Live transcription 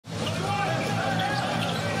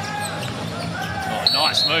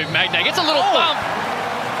Nice move, Magnay. Gets a little bump.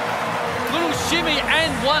 Little shimmy and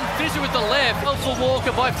one finisher with the left. Well, for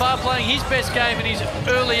Walker, by far playing his best game in his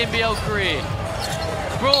early NBL career.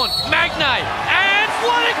 Braun, Magnay, and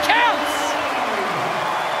one, it counts!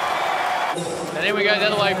 And then we go the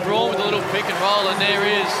other way, Braun with a little pick and roll, and there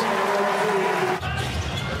is.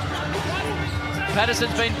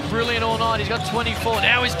 Patterson's been brilliant all night. He's got 24.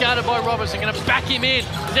 Now he's guarded by Robertson. Going to back him in.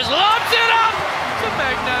 Just lobs it up to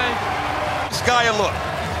Magnay. Sky a look.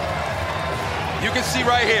 You can see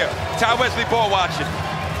right here, Ty Wesley ball watching.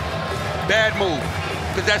 Bad move,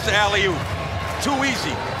 because that's the alley-oop. Too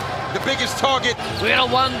easy. The biggest target. We got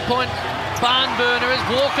a 1-point barn burner as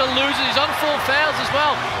Walker loses. He's on 4 fouls as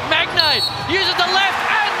well. Magnay uses the left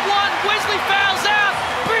and one. Wesley fouls out.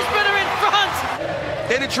 Brisbane are in front.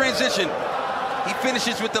 Then in transition, he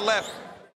finishes with the left.